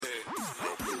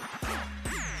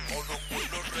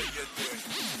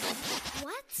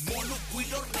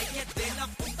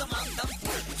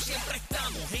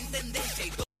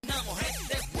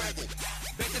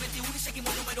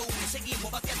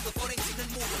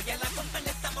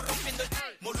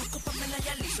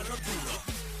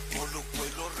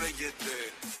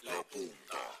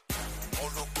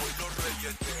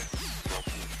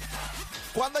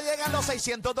¿Cuándo llegan los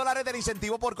 $600 del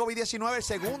incentivo por COVID-19? El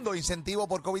segundo incentivo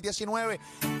por COVID-19.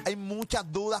 Hay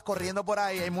muchas dudas corriendo por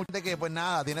ahí. Hay mucha gente que, pues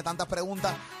nada, tiene tantas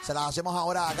preguntas. Se las hacemos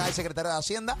ahora acá al secretario de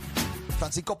Hacienda,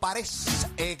 Francisco Parés,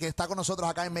 que está con nosotros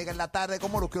acá en Mega en la tarde,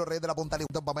 como Luquio Reyes de la Punta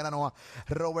Libre, Pamela Nova,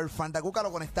 Robert Fantacuca.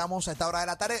 Lo conectamos a esta hora de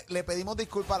la tarde. Le pedimos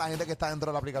disculpas a la gente que está dentro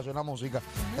de la aplicación de la música.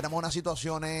 Tenemos unas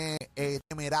situaciones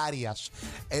temerarias,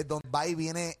 donde va y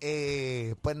viene,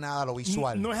 pues nada, lo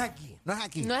visual. No es aquí. No es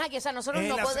aquí. No es aquí, o sea, nosotros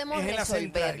no podemos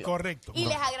resolverlo. Correcto. Y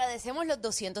les agradecemos los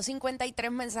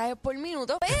 253 mensajes por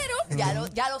minuto, pero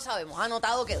ya lo sabemos,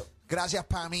 anotado quedó. Gracias,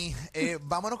 Pami.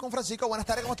 Vámonos con Francisco. Buenas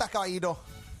tardes, ¿cómo estás, caballito?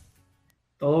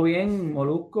 Todo bien,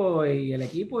 Molusco y el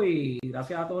equipo, y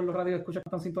gracias a todos los radios que escuchan que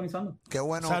están sintonizando. Qué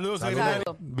bueno. Saludos.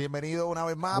 Bienvenido una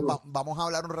vez más. Vamos a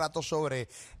hablar un rato sobre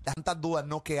tantas dudas,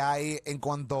 ¿no?, que hay en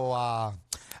cuanto a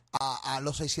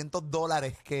los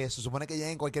 $600 que se supone que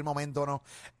lleguen en cualquier momento, ¿no?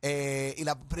 Y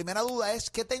la primera duda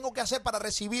es, ¿qué tengo que hacer para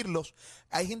recibirlos?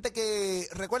 Hay gente que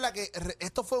recuerda que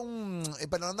esto fue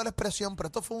perdonando la expresión, pero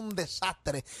esto fue un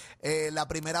desastre. La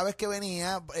primera vez que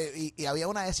venía y había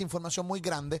una desinformación muy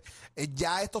grande.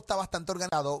 Ya esto está bastante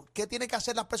organizado. ¿Qué tienen que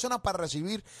hacer las personas para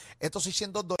recibir estos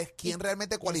 $600? ¿Quién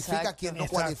realmente cualifica? ¿Quién no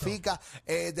cualifica?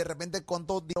 De repente,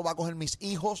 ¿cuánto dinero va a coger mis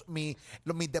hijos, mis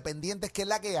dependientes? ¿Qué es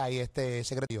la que hay,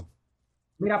 secretario?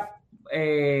 Mira,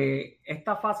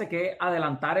 esta fase que es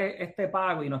adelantar este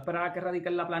pago y no esperar a que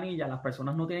radiquen la planilla, las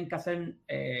personas no tienen que hacer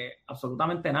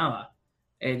absolutamente nada.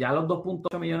 Ya los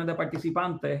 2.8 millones de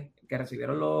participantes que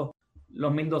recibieron los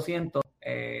 1.200,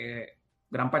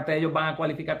 gran parte de ellos van a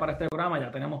cualificar para este programa. Ya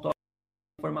tenemos toda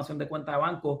la información de cuenta de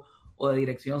banco o de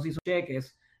dirección si son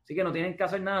cheques. Así que no tienen que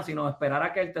hacer nada, sino esperar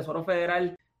a que el Tesoro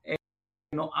Federal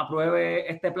nos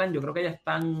apruebe este plan. Yo creo que ya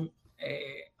están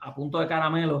a punto de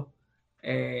caramelo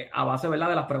a base, ¿verdad?,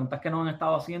 de las preguntas que nos han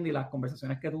estado haciendo y las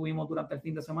conversaciones que tuvimos durante el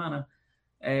fin de semana.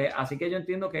 Así que yo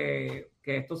entiendo que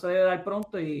esto se debe dar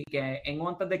pronto y que en o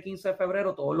antes de 15 de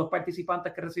febrero todos los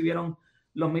participantes que recibieron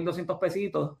los 1.200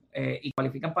 pesitos y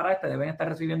cualifican para deben estar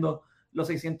recibiendo los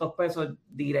 600 pesos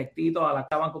directitos a la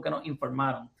cuenta de banco que nos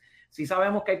informaron. Si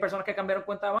sabemos que hay personas que cambiaron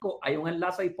cuenta de banco, hay un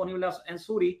enlace disponible en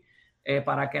Suri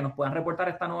para que nos puedan reportar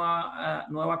esta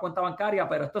nueva cuenta bancaria,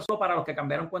 pero esto es solo para los que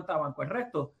cambiaron cuenta de banco. El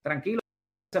resto, tranquilo,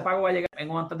 ese pago va a llegar en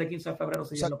o antes de 15 de febrero,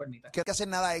 si Dios lo permite. ¿Qué hay que hacer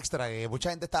nada extra?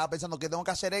 Mucha gente estaba pensando que tengo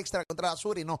que hacer extra contra la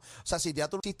Suri. No, o sea, si ya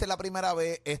tú lo hiciste la primera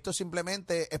vez, esto es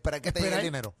simplemente esperar que te llegue el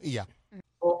dinero y ya.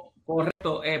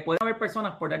 Correcto. Puede haber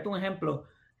personas, por darte un ejemplo,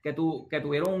 que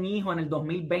tuvieron un hijo en el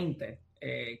 2020,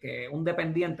 que un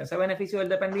dependiente. Ese beneficio del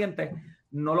dependiente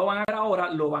no lo van a ver ahora,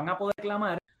 lo van a poder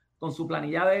reclamar con su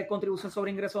planilla de contribución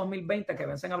sobre ingresos 2020 que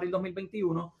vence en abril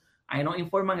 2021. Ahí nos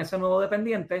informan ese nuevo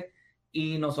dependiente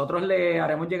y nosotros le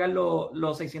haremos llegar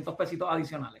los 600 pesitos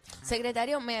adicionales.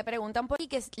 Secretario, me preguntan por ahí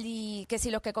que si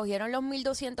los que cogieron los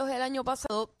 1.200 el año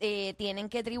pasado tienen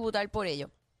que tributar por ello.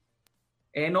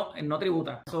 No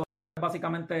tributa. Eso es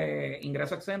básicamente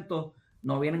ingreso exento.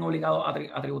 No vienen obligados a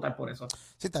tributar por eso.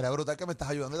 Sí, estaría brutal que me estás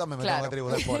ayudando y también me Claro. tengo que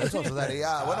tributar por eso. Eso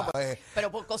sería, bueno, pues...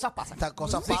 Pero por cosas pasan.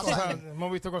 Cosas pasan.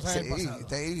 Hemos visto cosas en el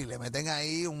pasado. Y le meten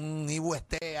ahí un IVU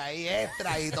ahí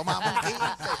extra y tomamos 15.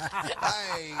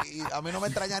 Ay, y a mí no me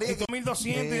extrañaría. Y tú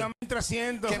 1.200 y dame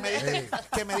 1.300.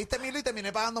 Que me diste 1.000 y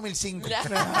terminé pagando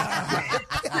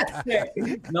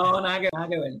 1.500. No, nada que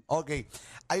ver. Ok.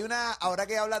 Hay ahora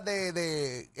que hablas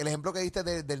de el ejemplo que diste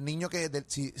del niño que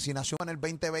si nació en el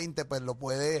 2020, pues lo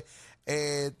puede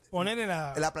poner en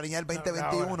la planilla del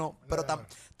 2021, pero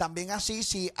también así,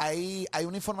 si hay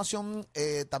una información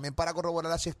también para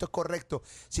corroborar si esto es correcto.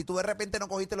 Si tú de repente no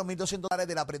cogiste los $1.200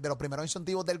 de los primeros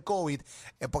incentivos del COVID,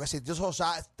 porque si tú sos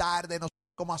tarde, no sé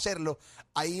cómo hacerlo,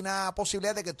 hay una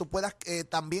posibilidad de que tú puedas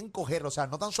también cogerlo. O sea,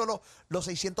 no tan solo los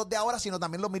 600 de ahora, sino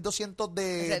también los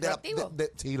 1.200 ¿Retroactivo?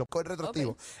 Sí, los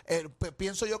retroactivos. Okay.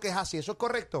 Pienso yo que es así. ¿Eso es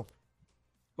correcto?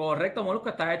 Correcto, Molusco,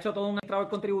 está hecho todo un extraval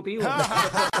contributivo.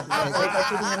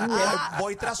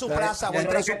 Voy tras su plaza, voy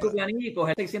tras su planilla y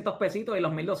coger 600 pesitos y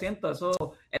los 1.200. Eso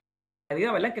es la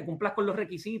medida, ¿verdad? Que cumplas con los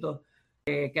requisitos,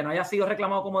 que no haya sido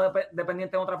reclamado como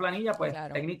dependiente en otra planilla, pues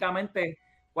claro, técnicamente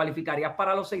cualificarías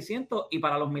para los 600 y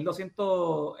para los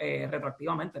 1.200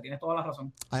 retroactivamente. Tienes toda la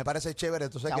razón. A mí me parece chévere,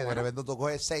 entonces que de repente tú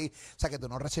coges 6, o sea, que tú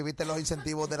no recibiste los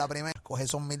incentivos de la primera, coges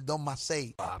esos 1.200 más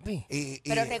 6.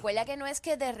 Pero recuerda que no es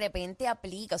que de repente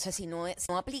aplica, o sea, si no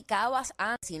aplicabas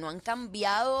antes, si no ha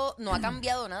cambiado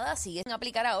nada, siguen a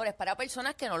aplicar ahora. Es para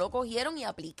personas que no lo cogieron y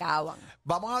aplicaban.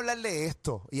 Vamos a hablar de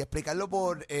esto y explicarlo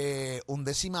por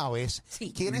undécima vez.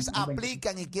 Sí. ¿Quiénes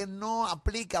aplican y quién no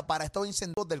aplica para estos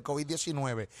incentivos del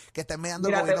COVID-19 que está enviando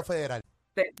el gobierno federal?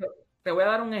 Te voy a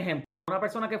dar un ejemplo. Una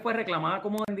persona que fue reclamada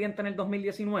como dependiente en el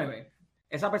 2019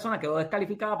 esa persona quedó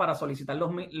descalificada para solicitar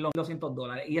los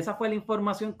 $1,200. Y esa fue la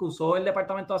información que usó el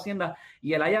Departamento de Hacienda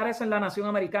y el IRS en la nación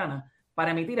americana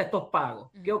para emitir estos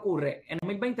pagos. ¿Qué ocurre? En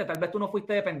 2020 tal vez tú no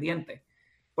fuiste dependiente.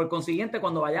 Por consiguiente,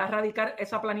 cuando vayas a radicar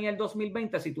esa planilla del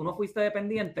 2020, si tú no fuiste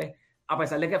dependiente, a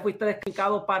pesar de que fuiste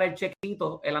descalificado para el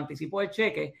chequito, el anticipo del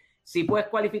cheque, sí puedes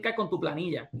cualificar con tu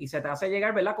planilla y se te hace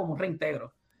llegar, ¿verdad?, como un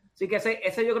reintegro. Así que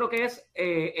ese yo creo que es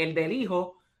el del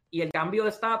hijo y el cambio de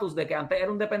estatus de que antes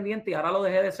era un dependiente y ahora lo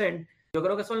dejé de ser. Yo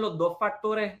creo que son los dos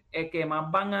factores que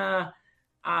más van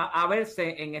a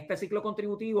verse en este ciclo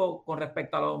contributivo con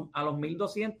respecto a los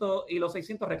 1,200 y los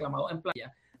 600 reclamados en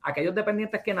planilla. Aquellos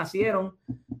dependientes que nacieron,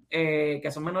 que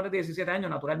son menores de 17 años,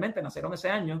 naturalmente, nacieron ese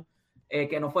año,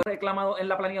 que no fue reclamado en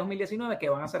la planilla 2019, que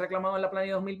van a ser reclamados en la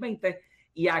planilla 2020,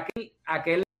 y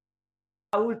aquel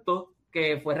adulto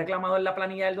que fue reclamado en la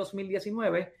planilla del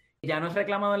 2019, ya no es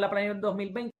reclamado en la planilla del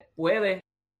 2020, puede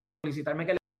solicitarme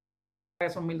que le pague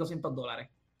esos $1,200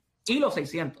 y los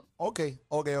 600. Ok.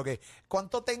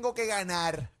 ¿Cuánto tengo que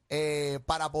ganar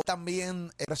para poder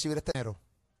también recibir este dinero?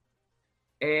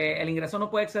 El ingreso no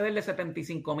puede exceder de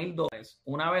 $75,000.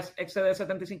 Una vez excede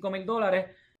 $75,000,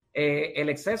 el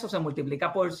exceso se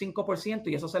multiplica por 5%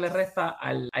 y eso se le resta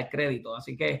al crédito.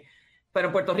 Así que, pero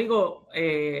en Puerto Rico,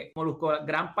 Molusco,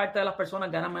 gran parte de las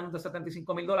personas ganan menos de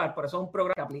 $75,000, por eso es un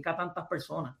programa que aplica a tantas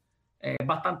personas. Es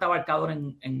bastante abarcador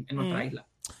en nuestra isla.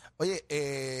 Oye,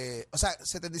 o sea,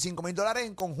 $75,000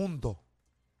 en conjunto,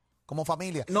 como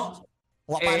familia. No.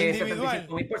 O aparte, individual.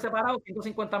 $75,000 por separado,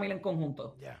 $150,000 en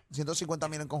conjunto. Yeah.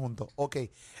 $150,000 en conjunto. Ok.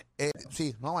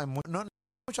 Sí, no,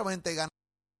 mucha gente gana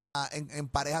en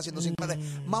pareja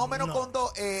 $150,000. Más o menos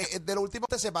cuando de lo último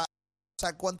te sepa, o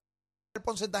sea, ¿cuánto es el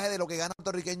porcentaje de lo que gana un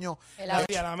puertorriqueño?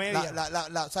 La media.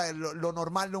 O sea, lo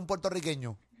normal de un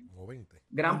puertorriqueño.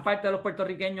 Gran parte de los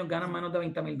puertorriqueños ganan menos de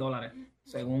 $20,000,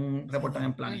 según reportan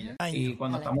en planilla. Y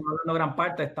cuando estamos hablando de gran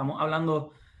parte, estamos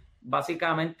hablando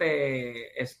básicamente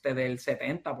del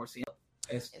 70%.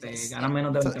 Ganan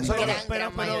menos de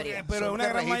 $20,000. Pero una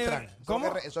gran mayoría.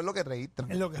 ¿Cómo? Eso es lo que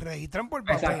registran. Es lo que registran por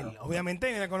papel. Exacto.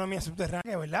 Obviamente en la economía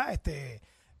subterránea, ¿verdad?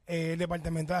 El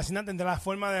Departamento de Hacienda tendrá la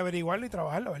forma de averiguarlo y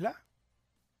trabajarlo, ¿verdad?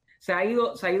 Se ha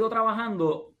ido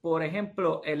trabajando, por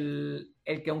ejemplo, el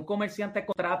que un comerciante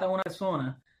contrata a una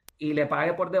persona y le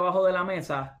pague por debajo de la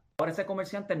mesa, ahora ese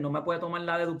comerciante no me puede tomar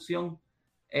la deducción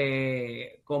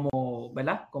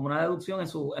 ¿verdad? Como una deducción en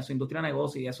su industria de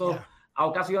negocio. Y eso ha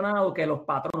ocasionado que los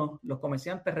patronos, los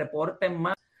comerciantes, reporten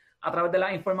más a través de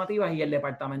las informativas y el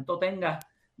departamento tenga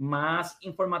más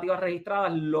informativas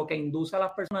registradas, lo que induce a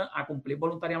las personas a cumplir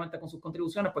voluntariamente con sus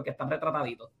contribuciones porque están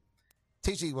retrataditos.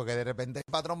 Sí, porque de repente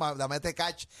el patrón, dame este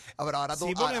catch, pero ahora tú,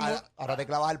 ahora te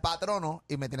clavas al patrono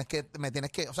y me tienes que,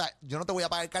 o sea, yo no te voy a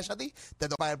pagar cash a ti, te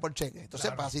tengo que pagar por cheque.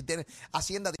 Entonces, pues así tienes,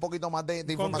 Hacienda un poquito más de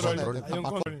información.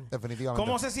 Definitivamente.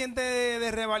 ¿Cómo se siente de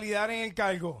revalidar en el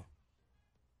cargo?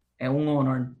 Es un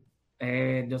honor.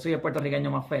 Yo soy el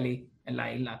puertorriqueño más feliz en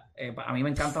la isla. A mí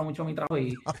me encanta mucho mi trabajo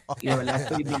y de verdad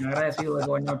estoy bien agradecido del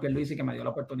gobernador Pierluisi que me dio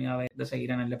la oportunidad de seguir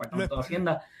en el Departamento de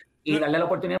Hacienda y darle la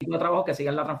oportunidad de trabajo que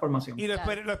siga en la transformación. ¿Y lo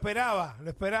esperabas?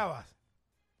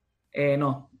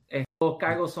 No. Estos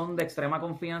cargos son de extrema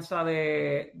confianza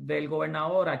del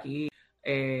gobernador. Aquí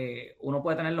uno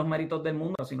puede tener los méritos del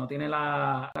mundo, pero si no tiene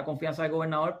la confianza del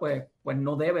gobernador, pues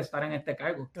no debe estar en este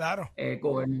cargo. Claro. El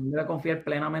gobernador debe confiar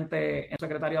plenamente en el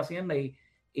secretario de Hacienda y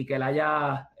que él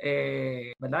haya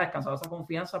 ¿verdad? Descansado esa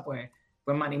confianza, pues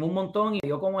me animó un montón y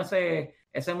dio como ese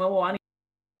nuevo ánimo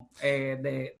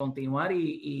de continuar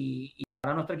y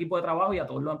a nuestro equipo de trabajo y a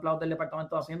todos los empleados del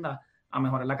Departamento de Hacienda a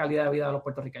mejorar la calidad de vida de los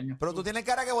puertorriqueños. Pero tú tienes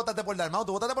cara que votaste por Dalmau.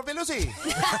 ¿Tú votaste por Pierluisi?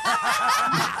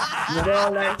 No puedo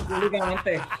hablar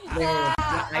públicamente.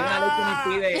 Hay una ley que me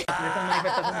impide hacer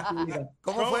manifestaciones públicas.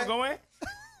 ¿Cómo es?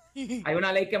 Hay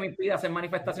una ley que me impide hacer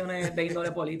manifestaciones de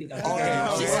índole política.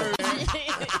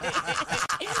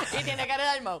 Y tiene cara de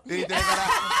Dalmau. Tiene cara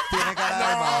de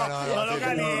Dalmau. No lo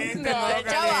calientes.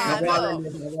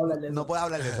 No puede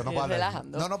hablar de eso. No puede hablar.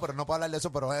 Relajando. No, pero no puede hablar de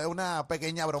eso, pero es una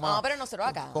pequeña broma. No, pero nosotros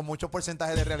acá. Con mucho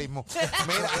porcentaje de realismo.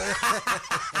 Mira,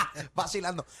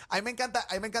 vacilando. A mí me encanta,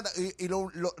 y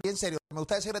bien serio, me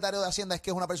gusta el secretario de Hacienda, es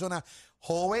que es una persona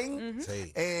joven,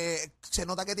 se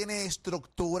nota que tiene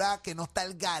estructura, que no está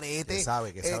el garete. Que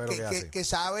sabe lo que hace. Que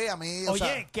sabe, a mí.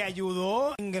 Oye, que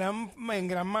ayudó en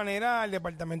gran manera al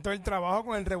Departamento del Trabajo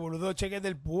con el revolú de cheques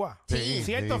del PUA. Sí.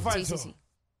 ¿Cierto o falso? Sí.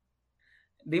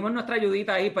 Dimos nuestra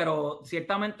ayudita ahí, pero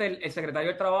ciertamente el secretario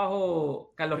del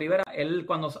Trabajo, Carlos Rivera, él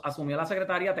cuando asumió la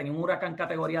secretaría tenía un huracán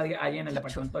categoría 10 allí en el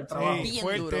Departamento del Trabajo. Sí,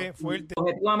 fuerte.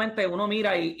 Objetivamente uno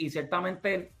mira y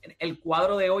ciertamente el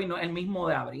cuadro de hoy no es el mismo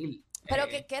de abril. Pero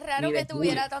qué raro ni de que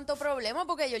tuviera julio. tanto problema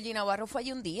porque Georgie Navarro fue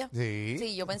allí un día. Sí.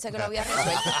 Sí, yo pensé que lo había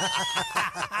resuelto.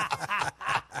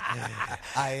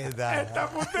 Ahí está. Está a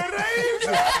punto de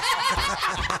reírse.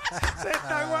 Se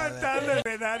está aguantando el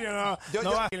secretario. No,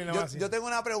 no vacile, no vacile. Yo tengo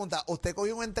una pregunta. ¿Usted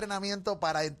cogió un entrenamiento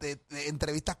para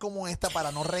entrevistas como esta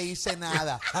para no reírse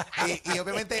nada? Y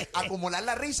obviamente acumular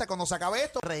la risa cuando se acabe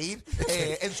esto, reír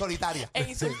en solitaria. E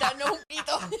insultarnos un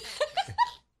poquito.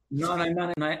 No, no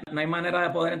hay manera de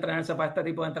poder entrenarse para este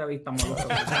tipo de entrevistas, Molo. No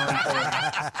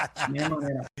hay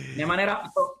manera. No hay manera.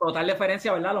 Total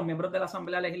deferencia, ¿verdad? Los miembros de la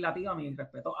Asamblea Legislativa, mi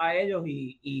respeto a ellos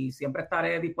y siempre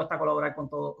estaré dispuesta a colaborar con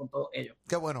todos ellos.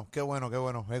 Qué bueno, qué bueno, qué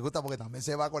bueno. Me gusta porque también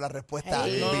se va con la respuesta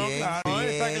Sí. bien, No, bien,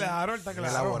 está claro, está claro.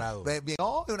 elaborado. bien.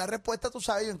 No, una respuesta, tú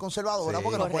sabes, bien conservadora Sí.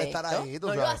 porque no puede Correcto. estar ahí, tú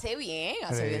No lo sabes. hace bien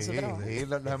su trabajo. Sí,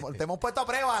 te hemos puesto a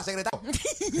prueba, secretario.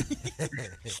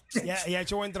 Y ha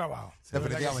hecho buen trabajo.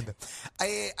 Definitivamente.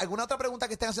 ¿Alguna otra pregunta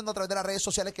que estén haciendo a través de las redes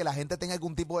sociales que la gente tenga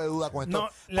algún tipo de duda con esto? No,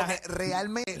 Porque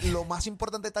realmente lo más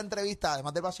importante de esta entrevista,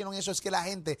 además del vacilón y eso, es que la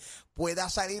gente pueda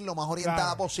salir lo más orientada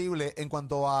Claro. posible en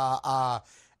cuanto a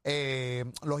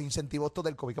los incentivos estos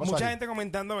del COVID. ¿Qué pasó Mucha ahí? gente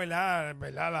comentando, ¿verdad?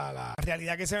 La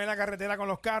realidad que se ve en la carretera con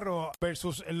los carros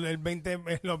versus los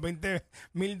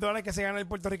 $20,000 que se gana el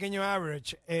puertorriqueño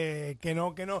average, que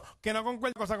no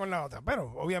concuerda cosa con la otra.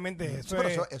 Pero obviamente eso Pero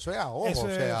es... eso es a ojo, eso o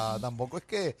sea, tampoco es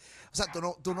que, o sea,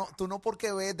 tú no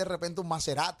porque ves de repente un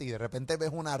Maserati, de repente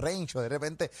ves una Range, o de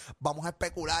repente vamos a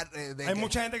especular Hay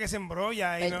mucha gente que se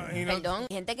embrolla y no... Perdón,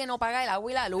 gente que no paga el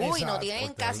agua y la luz y no Exacto, tienen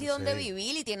hotel, casi donde sí.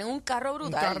 vivir y tienen un carro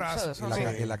brutal. carrazo. Eso En no-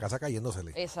 en la casa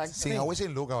cayéndosele. Exacto. sin agua y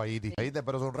sin luz, caballito, ¿viste?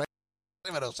 Pero son rey,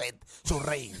 pero su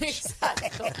rey.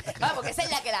 Exacto. Ah, porque esa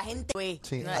es la que la gente ve.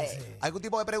 Sí. No, ¿Algún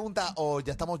tipo de pregunta o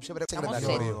ya estamos siempre secretario?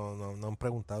 Estamos Querido? No han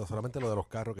preguntado, solamente lo de los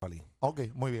carros que valí. Ok,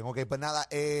 muy bien. Ok, pues nada,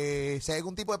 si hay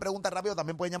algún tipo de pregunta rápido,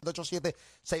 también pueden llamar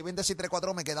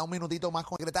 887-620-634. Me queda un minutito más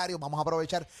con el secretario. Vamos a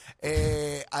aprovechar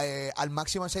al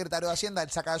máximo el secretario de Hacienda. Él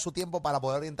saca de su tiempo para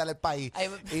poder orientar el país. Ay,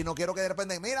 Y no quiero que de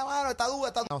repente, mira, mano, esta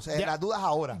duda. No, o sea, Ya- las dudas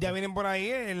ahora. Ya vienen por ahí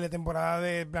en la temporada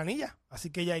de planilla. Así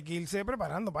que ya hay que irse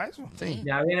preparando para eso. Sí.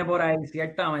 Ya viene por ahí,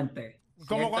 ciertamente.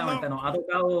 ¿Cómo Ciertamente cuando? nos ha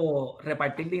tocado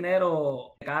repartir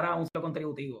dinero de cara a un solo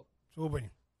contributivo.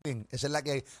 Súper. Bien, esa es la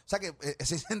que hay. O sea, que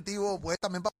ese incentivo, pues,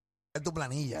 también para tu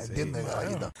planilla, ¿entiendes, claro.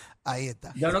 caballito? Ahí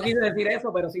está. Yo no quise decir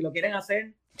eso, pero si lo quieren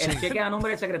hacer, el cheque a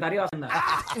nombre del secretario de Hacienda.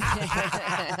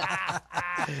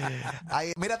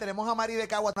 Ahí, mira, tenemos a Mari de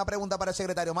Caguas, una pregunta para el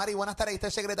secretario. Mari, buenas tardes.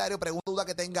 Este secretario, pregunta duda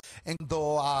que tenga en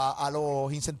cuanto a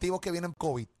los incentivos que vienen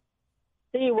COVID.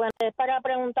 Sí, bueno, es para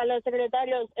preguntarle al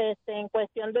secretario en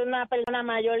cuestión de una persona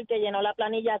mayor que llenó la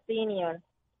planilla senior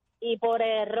y por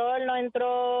error no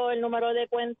entró el número de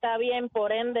cuenta bien,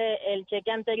 por ende el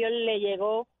cheque anterior le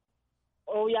llegó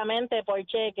obviamente por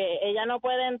cheque. Ella no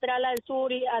puede entrar al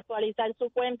Suri, actualizar su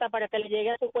cuenta para que le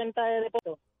llegue a su cuenta de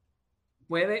depósito.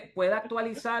 Puede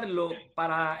actualizarlo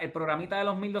para el programita de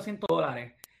los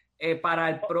 $1,200. Para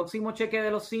el próximo cheque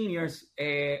de los seniors,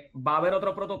 va a haber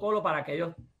otro protocolo para que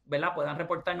ellos, ¿verdad?, puedan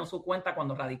reportarnos su cuenta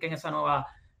cuando radiquen esa nueva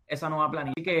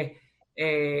planilla. Así que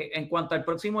en cuanto al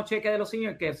próximo cheque de los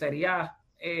seniors, que sería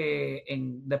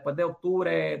después de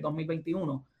octubre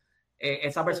 2021,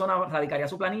 esa persona radicaría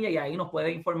su planilla y ahí nos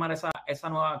puede informar esa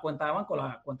nueva cuenta de banco,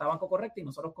 la cuenta de banco correcta, y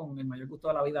nosotros con el mayor gusto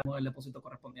de la vida el depósito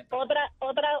correspondiente.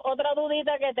 Otra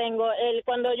dudita que tengo,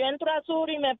 cuando yo entro a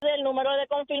Suri me pide el número de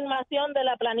confirmación de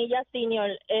la planilla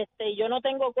senior, yo no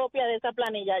tengo copia de esa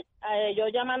planilla, yo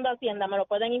llamando a Hacienda, ¿me lo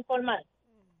pueden informar?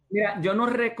 Mira, yo no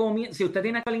recomiendo, si usted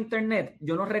tiene acceso al internet,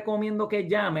 yo no recomiendo que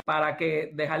llame para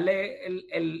que dejarle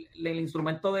el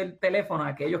instrumento del teléfono a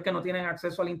aquellos que no tienen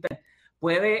acceso al internet.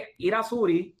 Puede ir a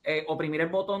Suri, oprimir el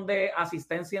botón de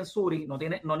asistencia en Suri,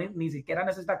 ni siquiera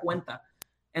necesita cuenta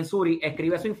en Suri,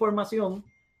 escribe su información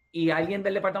y alguien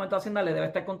del Departamento de Hacienda le debe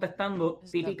estar contestando.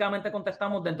 Típicamente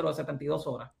contestamos dentro de 72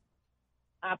 horas.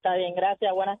 Ah, está bien,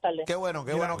 gracias, buenas tardes. Qué bueno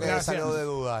que Gracias. salió de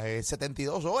dudas.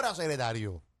 72 horas,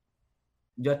 secretario.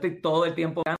 Yo estoy todo el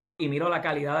tiempo y miro la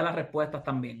calidad de las respuestas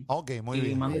también. Ok, muy y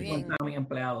bien. mando Muy bien. cuenta a mis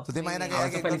empleados. ¿Tú te imaginas que A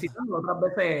veces alguien felicitando,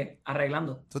 otras veces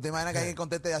arreglando. ¿Tú te imaginas que alguien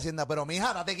conteste de Hacienda? Pero,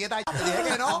 mija, date quieta. Ya te dije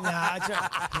que no. Nacho,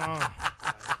 no.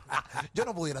 Yo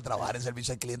no pudiera trabajar en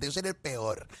servicio al cliente. Yo sería el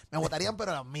peor. Me votarían,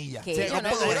 pero a las millas. ¿Qué? Sí, Yo no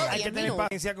hay- duro hay 10 que tener minutos.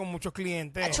 paciencia con muchos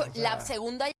clientes. Hacho, o sea, la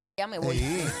segunda ya me voy.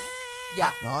 Sí.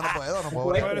 Ya. No puedo.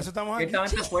 Por eso estamos aquí.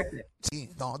 Ciertamente fuerte. Sí,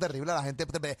 no, terrible. La gente,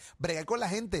 bregar con la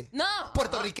gente. No.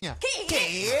 Puertorriqueña.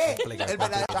 ¿Qué? El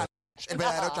verdadero challenge. El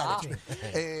verdadero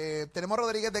challenge. Tenemos a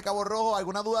Rodríguez de Cabo Rojo.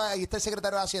 ¿Alguna duda? Ahí está el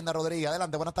secretario de Hacienda, Rodríguez.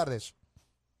 Adelante, buenas tardes.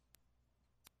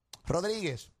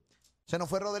 Rodríguez. Se nos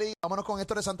fue Rodríguez. Vámonos con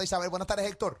Héctor de Santa Isabel. Buenas tardes,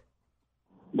 Héctor.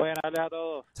 Buenas tardes a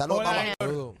todos. Saludos, Hola, papá. Héctor.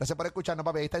 Saludos. Gracias por escucharnos,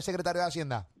 papi. Ahí está el secretario de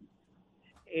Hacienda.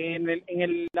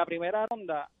 La primera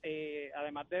ronda,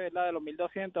 además de verdad de los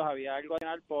 1.200, había algo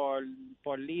adicional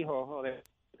por lijos o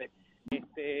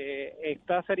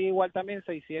esta sería igual también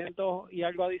 600 y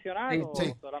algo adicional Sí, o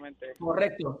sí. solamente.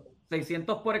 Correcto.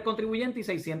 600 por el contribuyente y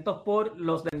 600 por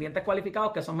los dependientes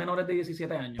cualificados que son menores de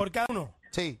 17 años. ¿Por cada uno?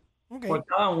 Sí. Ok, Por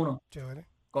cada uno. chévere.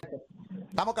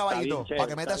 Estamos caballitos. Está bien Para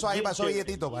que metas eso ahí, chévere, para esos está bien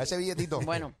billetitos, para ese billetito.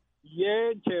 Bueno,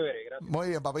 Bien chévere, gracias. Muy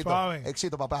bien, papito. Suave.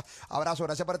 Éxito, papá. Abrazo,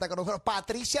 gracias por estar con nosotros.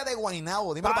 Patricia de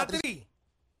Guaynabo. Dime, Patricia. Patri.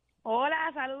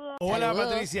 Hola, saludos. Hola, Saludos.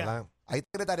 Patricia. Hola. Ahí,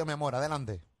 secretario, mi amor,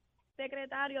 adelante.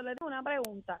 Secretario, le tengo una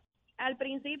pregunta. Al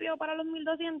principio, para los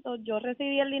 1.200, yo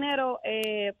recibí el dinero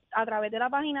a través de la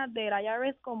página del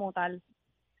IRS como tal.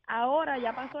 Ahora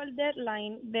ya pasó el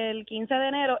deadline del 15 de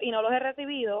enero y no los he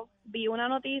recibido. Vi una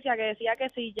noticia que decía que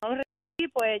si yo no los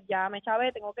recibí, pues ya me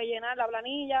chavé, tengo que llenar la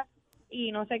planilla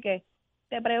y no sé qué.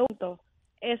 Te pregunto,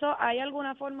 ¿hay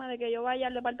alguna forma de que yo vaya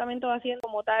al Departamento de Hacienda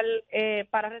como tal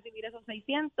para recibir esos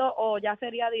 600 o ya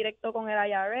sería directo con el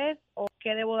IRS o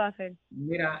qué debo de hacer?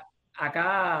 Mira,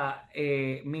 acá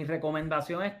mi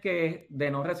recomendación es que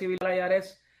de no recibir la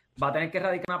IRS va a tener que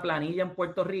radicar una planilla en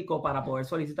Puerto Rico para poder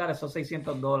solicitar esos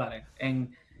 $600.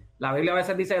 En la Biblia a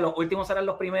veces dice que los últimos serán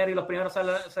los primeros y los primeros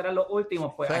serán los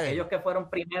últimos. Pues Sí. aquellos que fueron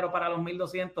primero para los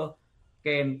 1.200,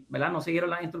 que ¿verdad? No siguieron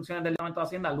las instrucciones del Departamento de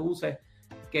Hacienda, luce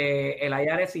que el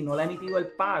IRS, si no le ha emitido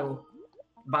el pago,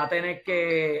 va a tener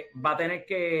que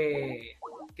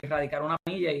radicar una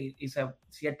planilla y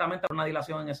ciertamente habrá una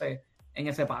dilación en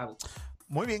ese pago.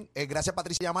 Muy bien. Gracias,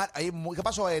 Patricia, llamar. Ahí, ¿qué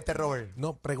pasó, Robert?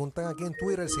 No, preguntan aquí en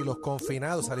Twitter si los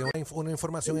confinados, salió una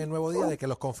información en el Nuevo Día de que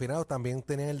los confinados también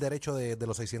tenían el derecho de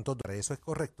los $600. ¿Eso es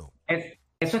correcto?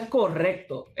 Eso es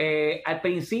correcto. Al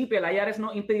principio el IRS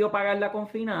nos impidió pagarle a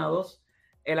confinados.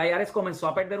 El IRS comenzó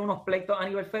a perder unos pleitos a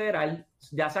nivel federal.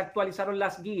 Ya se actualizaron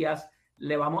las guías.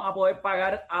 Le vamos a poder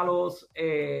pagar a los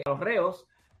reos.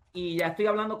 Y ya estoy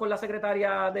hablando con la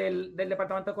secretaria del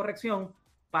Departamento de Corrección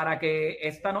para que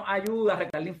esta nos ayude a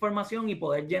recoger la información y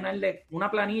poder llenarle una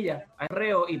planilla al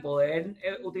reo y poder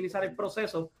utilizar el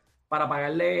proceso para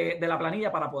pagarle de la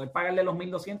planilla para poder pagarle los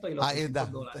 1.200 y los Ahí está.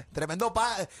 $600.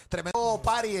 Tremendo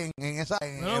party en esa.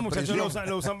 No, los muchachos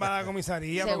lo usan para la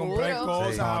comisaría, para Seguro. comprar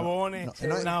cosas, Sí. jabones,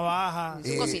 No, navajas,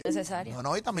 y- cosita necesaria.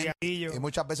 No, y también. cigarrillos. Y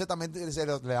muchas veces también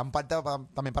le dan parte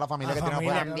también para la familia A que la tiene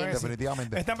familia, afuera. claro que sí.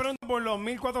 Definitivamente. Esta pregunta por los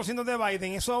 1.400 de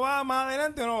Biden, ¿eso va más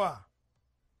adelante o no va?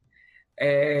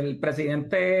 El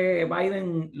presidente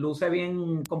Biden luce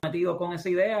bien comprometido con esa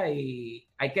idea y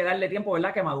hay que darle tiempo,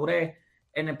 ¿verdad?, que madure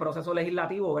en el proceso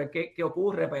legislativo, ver qué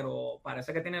ocurre, pero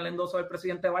parece que tiene el endoso del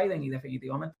presidente Biden y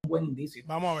definitivamente un buen indicio.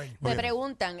 Vamos a ver. Me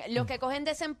preguntan, ¿los que cogen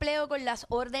desempleo con las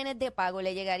órdenes de pago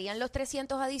le llegarían los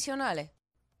 300 adicionales?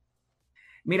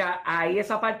 Mira, ahí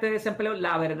esa parte de desempleo,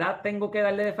 la verdad tengo que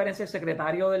darle deferencia al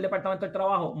secretario del Departamento del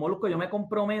Trabajo. Molusco, yo me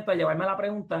comprometo a llevarme la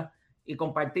pregunta y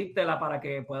compartírtela para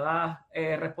que puedas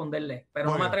responderle. Pero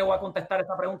Muy no me bien. atrevo a contestar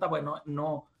esa pregunta, pues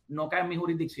no cae en mi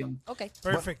jurisdicción. Ok.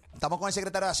 Perfecto. Estamos con el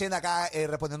secretario de Hacienda acá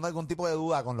respondiendo algún tipo de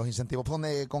duda con los incentivos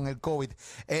con el COVID.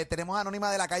 Tenemos a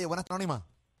Anónima de la Calle. Buenas, Anónima.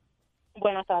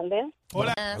 Buenas tardes.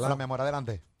 Hola. Hola, mi amor,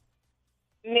 adelante.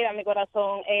 Mira, mi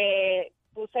corazón,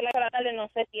 puse la tarde, no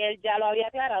sé si él ya lo había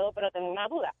aclarado, pero tengo una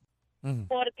duda. Ujú.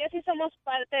 ¿Por qué si somos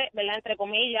parte, ¿verdad?, entre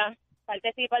comillas,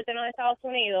 parte sí, parte no de Estados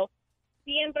Unidos,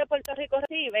 siempre Puerto Rico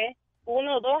recibe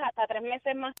 1, 2, hasta 3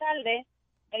 meses más tarde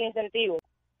el incentivo?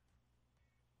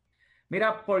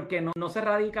 Mira, porque no se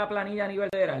radica planilla a nivel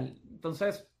federal.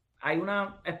 Entonces, hay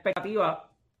una expectativa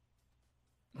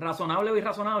razonable o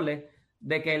irrazonable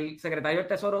de que el secretario del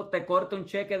Tesoro te corte un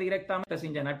cheque directamente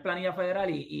sin llenar planilla federal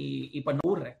y pues no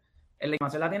ocurre. La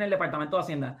información la tiene el Departamento de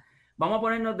Hacienda. Vamos a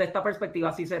ponernos de esta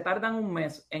perspectiva. Si se tardan un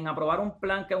mes en aprobar un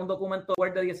plan que es un documento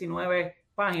Word de 19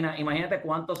 páginas, imagínate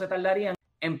cuánto se tardarían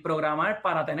en programar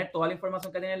para tener toda la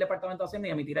información que tiene el Departamento de Hacienda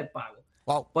y emitir el pago.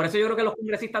 Wow. Por eso yo creo que los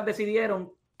congresistas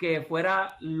decidieron que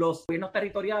fuera los gobiernos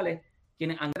territoriales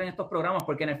quienes entren en estos programas,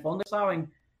 porque en el fondo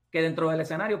saben que dentro del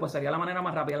escenario pues sería la manera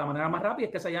más rápida. La manera más rápida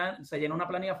es que se llene una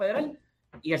planilla federal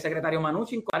y el secretario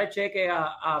Mnuchin cobre el cheque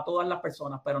a todas las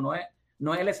personas, pero no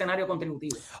es el escenario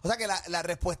contributivo. O sea que la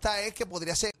respuesta es que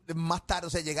podría ser más tarde, o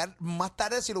sea, llegar más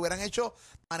tarde si lo hubieran hecho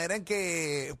de manera en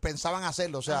que pensaban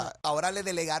hacerlo. O sea, ahora le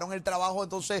delegaron el trabajo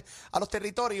entonces a los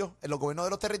territorios, en los gobiernos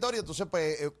de los territorios, entonces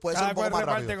pues puede ser Cada un poco cual más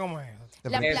reparte rápido. como es.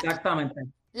 Exactamente.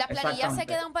 ¿Las planillas se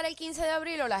Exactamente. quedan para el 15 de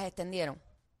abril o las extendieron?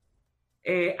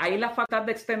 Hay la facultad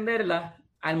de extenderla.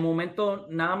 Al momento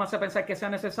nada más se piensa que sea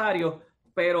necesario,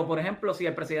 pero por ejemplo, si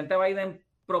el presidente Biden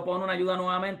propone una ayuda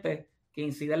nuevamente que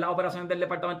incide en las operaciones del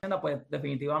Departamento de Hacienda, pues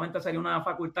definitivamente sería una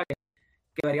facultad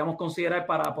que deberíamos considerar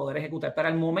para poder ejecutar. Pero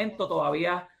al momento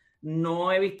todavía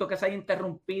no he visto que se haya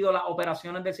interrumpido las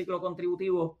operaciones del ciclo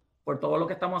contributivo por todo lo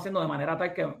que estamos haciendo, de manera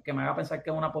tal que me haga pensar que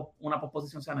una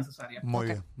posposición sea necesaria. Muy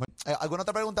bien. ¿Alguna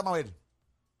otra pregunta, Mabel?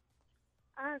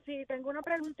 Sí, tengo una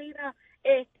preguntita.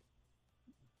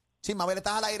 Sí, Mabel,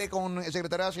 estás al aire con el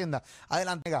secretario de Hacienda.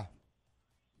 Adelante, venga.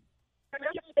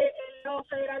 Lo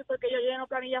federal, porque yo lleno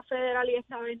planilla federal y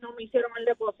esta vez no me hicieron el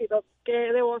depósito. ¿Qué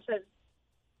debo hacer?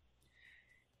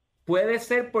 Puede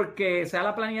ser porque sea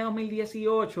la planilla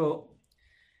 2018.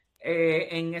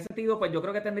 En ese sentido, pues yo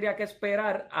creo que tendría que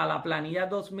esperar a la planilla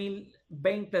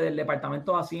 2020 del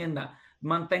Departamento de Hacienda.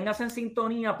 Manténgase en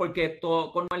sintonía porque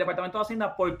con el Departamento de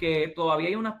Hacienda, porque todavía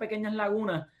hay unas pequeñas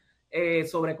lagunas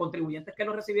sobre contribuyentes que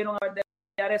lo recibieron a ver de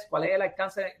Parés, cuál es el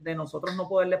alcance de nosotros no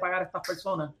poderle pagar a estas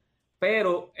personas.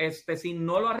 Pero si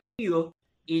no lo ha recibido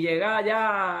y llega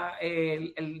ya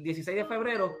el 16 de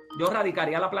febrero, yo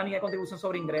radicaría la planilla de contribución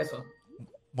sobre ingresos.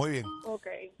 Muy bien.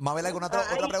 Okay. Mabel, ¿alguna otra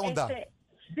pregunta?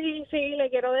 Sí, le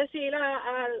quiero decir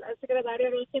al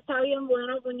secretario que está bien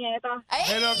bueno, puñeta.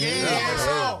 ¿Pero qué?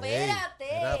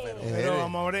 Espérate. Pero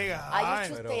vamos a bregar.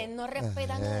 Ay, ustedes no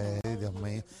respetan a nadie. Dios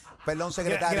mío. Perdón,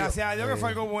 secretario. Gracias a Dios que fue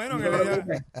algo bueno.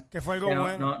 Que fue algo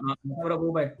bueno. No se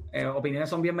preocupe. Opiniones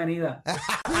son bienvenidas.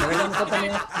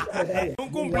 Es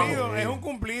un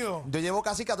cumplido. Yo llevo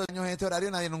casi 14 años en este horario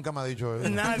y nadie nunca me ha dicho eso.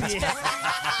 Nadie.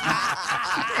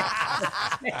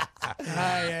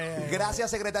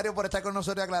 Gracias, secretario, por estar con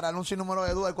nosotros y aclarar un sinnúmero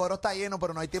de dudas. El cuadro está lleno,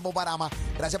 pero no hay tiempo para más.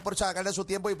 Gracias por sacarle su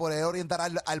tiempo y poder orientar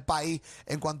al país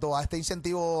en cuanto a este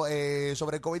incentivo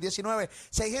sobre el COVID-19.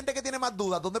 Si hay gente que tiene más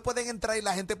dudas, ¿dónde pueden entrar y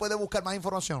la gente puede buscar más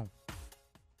información?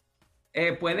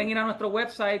 Pueden ir a nuestro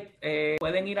website,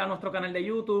 pueden ir a nuestro canal de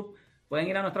YouTube, pueden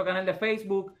ir a nuestro canal de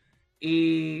Facebook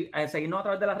y seguirnos a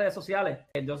través de las redes sociales.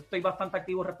 Yo estoy bastante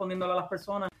activo respondiéndole a las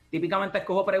personas. Típicamente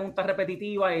escojo preguntas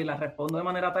repetitivas y las respondo de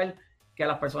manera tal que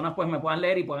las personas pues me puedan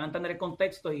leer y puedan entender el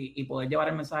contexto y poder llevar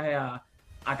el mensaje a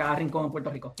cada rincón en Puerto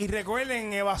Rico. Y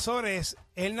recuerden, evasores,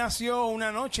 él nació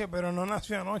una noche, pero no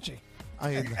nació anoche.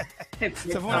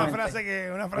 Esa fue una frase que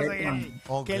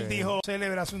él dijo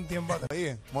célebre hace un tiempo atrás.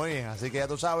 Muy bien, así que ya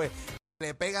tú sabes,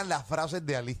 le pegan las frases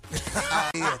de Ali.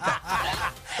 Ahí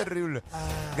está. Terrible.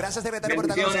 Gracias, secretario, por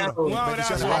estar con nosotros. Un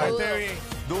abrazo, que esté bien.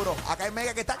 Duro. Acá en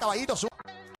Mega que está, caballito.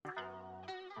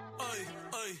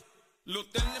 Lo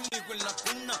tenemos en la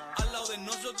cuna, al lado de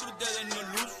nosotros ustedes no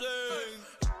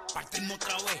lucen. Partimos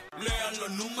otra vez, lean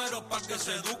los números para que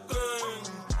se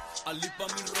eduquen. Ali pa'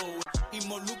 mi robo y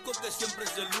Moluco que siempre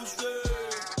se luce.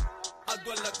 A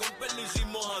toda la compa le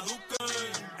hicimos a Duque.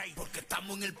 Porque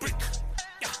estamos en el pick,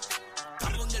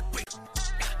 estamos en el pick,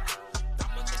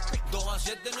 estamos en el pick. 2 a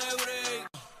 7 no hay break,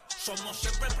 somos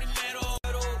siempre primeros.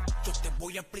 Yo te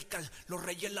voy a explicar, los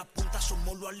reyes en la punta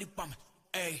somos los Alipam.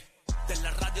 Ey, de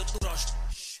la radio tu rush.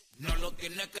 No lo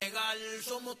tienes que negar,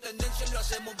 somos tendencia y lo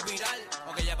hacemos viral.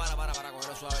 Ok, ya para,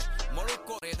 cogerlo suave.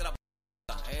 Molusco, reyes de la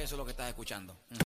punta, eso es lo que estás escuchando.